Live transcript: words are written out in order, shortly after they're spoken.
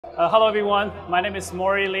Hello everyone, my name is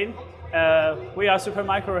Mory Lin. We are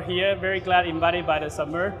Supermicro here, very glad invited by the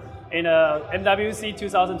Submer in MWC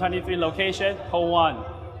 2023 location, Hall 1.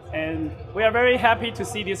 And we are very happy to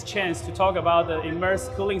see this chance to talk about the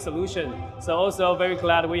immersed cooling solution. So also very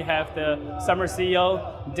glad we have the Submer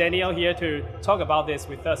CEO Daniel here to talk about this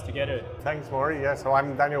with us together. Thanks, Mory. Yeah, so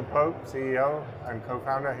I'm Daniel Pope, CEO and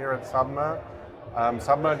co-founder here at Submer.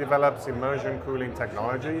 Submer develops immersion cooling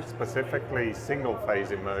technology, specifically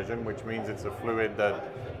single-phase immersion, which means it's a fluid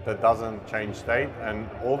that doesn't change state, and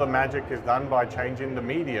all the magic is done by changing the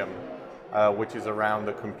medium, which is around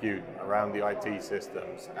the compute, around the IT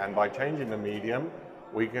systems. And by changing the medium,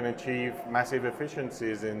 we can achieve massive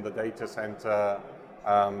efficiencies in the data center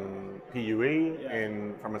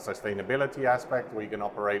PUE. From a sustainability aspect, we can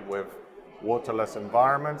operate with waterless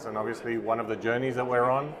environments, and obviously one of the journeys that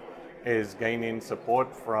we're on is gaining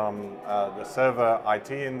support from the server IT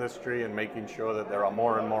industry and making sure that there are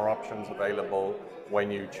more and more options available when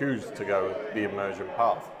you choose to go the immersion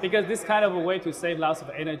path. Because this kind of a way to save lots of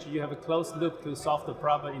energy, you have a closed loop to solve the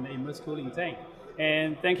problem in the immersed cooling tank.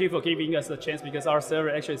 And thank you for giving us a chance, because our server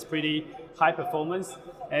actually is pretty high performance.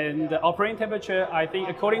 And the operating temperature, I think,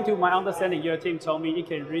 according to my understanding, your team told me it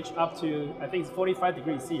can reach up to, I think it's 45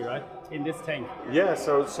 degrees C, right, in this tank? Yeah,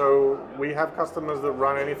 so we have customers that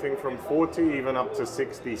run anything from 40 even up to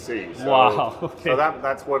 60 C. So, wow, okay. So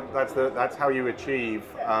that's how you achieve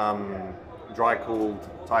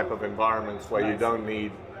dry-cooled type of environments where you don't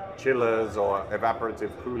need chillers or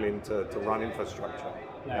evaporative cooling to run infrastructure.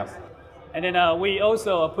 Nice. Yeah. And then we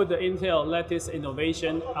also put the Intel latest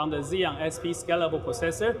innovation on the Xeon SP scalable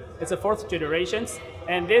processor. It's a 4th generation,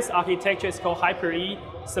 and this architecture is called Hyper-E,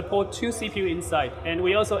 support 2 CPU inside. And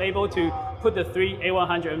we also able to put the 3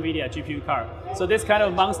 A100 NVIDIA GPU card. So this kind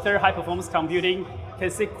of monster high-performance computing can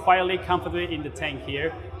sit quietly, comfortably in the tank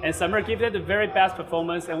here. And Submer gives it the very best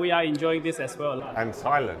performance, and we are enjoying this as well. And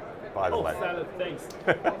silent, by the way. Silent, thanks.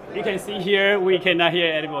 You can see here, we cannot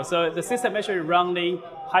hear anymore. So the system actually running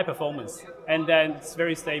high performance, and then it's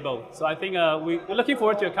very stable. So I think we're looking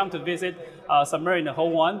forward to come to visit Submer in the Hall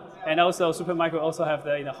 1, and also Supermicro also have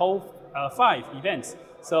the in the Hall 5 events.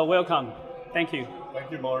 So welcome. Thank you.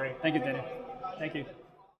 Thank you, Mory. Thank you, Daniel. Thank you.